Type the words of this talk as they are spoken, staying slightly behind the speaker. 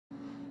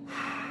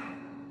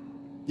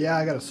Yeah,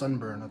 I got a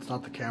sunburn. It's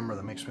not the camera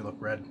that makes me look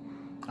red.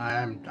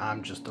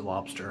 I'm just a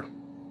lobster.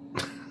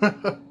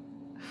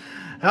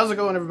 How's it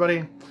going,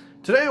 everybody?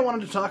 Today I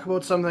wanted to talk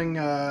about something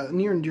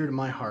near and dear to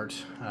my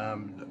heart,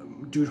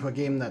 due to a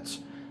game that's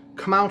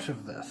come out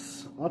of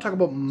this. I want to talk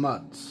about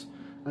MUDs.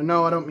 And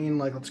no, I don't mean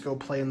like let's go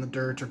play in the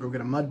dirt or go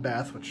get a mud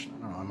bath, which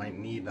I don't know, I might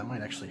need. That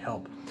might actually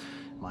help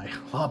my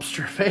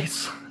lobster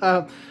face.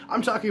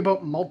 I'm talking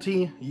about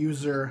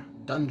multi-user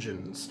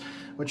dungeons,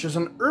 which is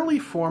an early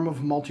form of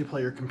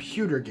multiplayer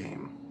computer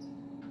game.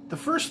 The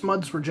first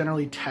MUDs were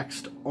generally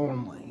text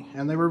only,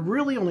 and they were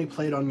really only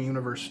played on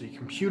university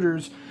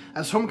computers,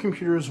 as home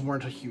computers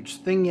weren't a huge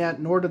thing yet,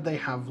 nor did they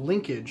have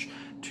linkage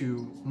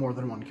to more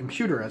than one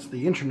computer, as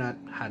the internet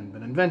hadn't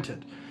been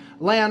invented.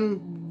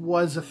 LAN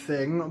was a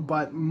thing,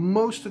 but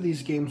most of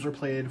these games were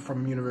played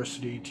from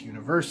university to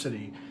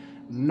university,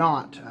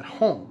 not at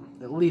home,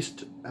 at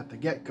least at the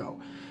get-go.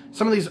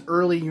 Some of these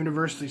early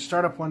university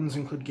startup ones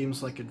include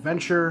games like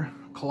Adventure,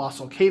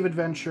 Colossal Cave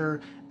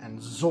Adventure, and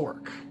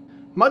Zork.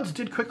 MUDs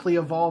did quickly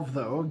evolve,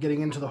 though,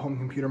 getting into the home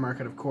computer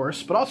market, of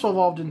course, but also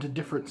evolved into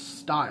different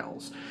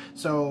styles.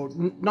 So,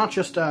 not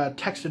just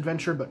text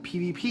adventure, but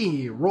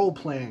PvP,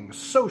 role-playing,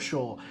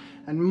 social,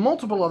 and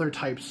multiple other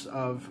types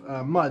of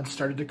MUDs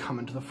started to come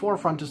into the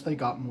forefront as they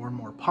got more and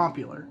more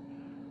popular.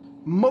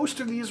 Most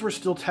of these were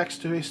still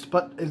text-based,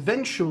 but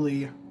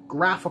eventually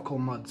graphical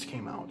MUDs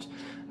came out.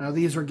 Now,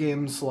 these were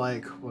games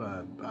like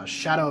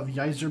Shadow of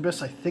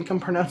Yzerbiss, I think I'm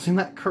pronouncing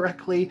that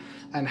correctly,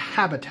 and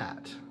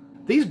Habitat.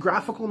 These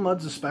graphical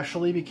MUDs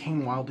especially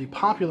became wildly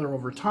popular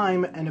over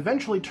time and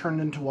eventually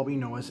turned into what we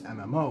know as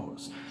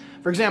MMOs.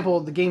 For example,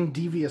 the game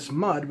Devious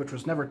Mud, which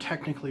was never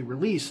technically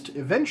released,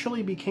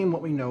 eventually became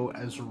what we know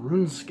as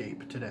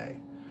RuneScape today.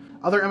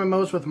 Other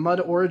MMOs with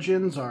MUD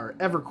origins are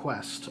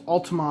EverQuest,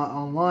 Ultima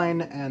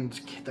Online, and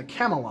the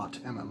Camelot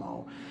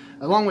MMO,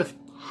 along with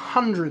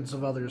hundreds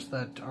of others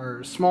that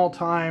are small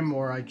time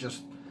or I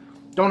just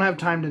don't have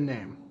time to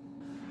name.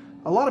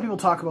 A lot of people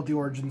talk about the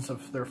origins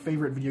of their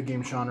favorite video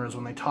game genres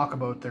when they talk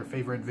about their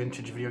favorite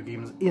vintage video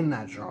games in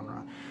that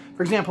genre.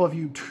 For example, if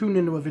you tune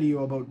into a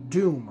video about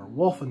Doom or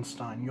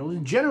Wolfenstein, you'll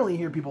generally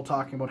hear people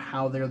talking about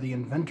how they're the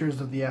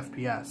inventors of the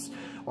FPS,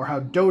 or how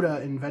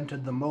Dota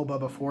invented the MOBA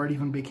before it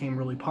even became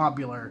really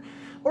popular,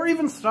 or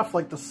even stuff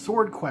like the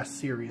Sword Quest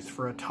series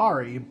for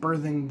Atari,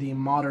 birthing the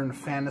modern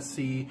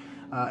fantasy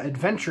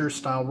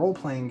adventure-style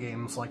role-playing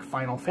games like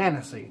Final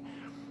Fantasy.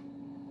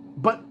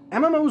 But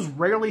MMOs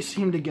rarely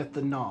seem to get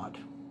the nod.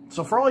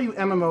 So for all you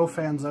MMO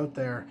fans out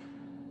there,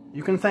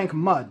 you can thank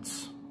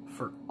MUDs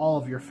for all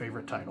of your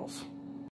favorite titles.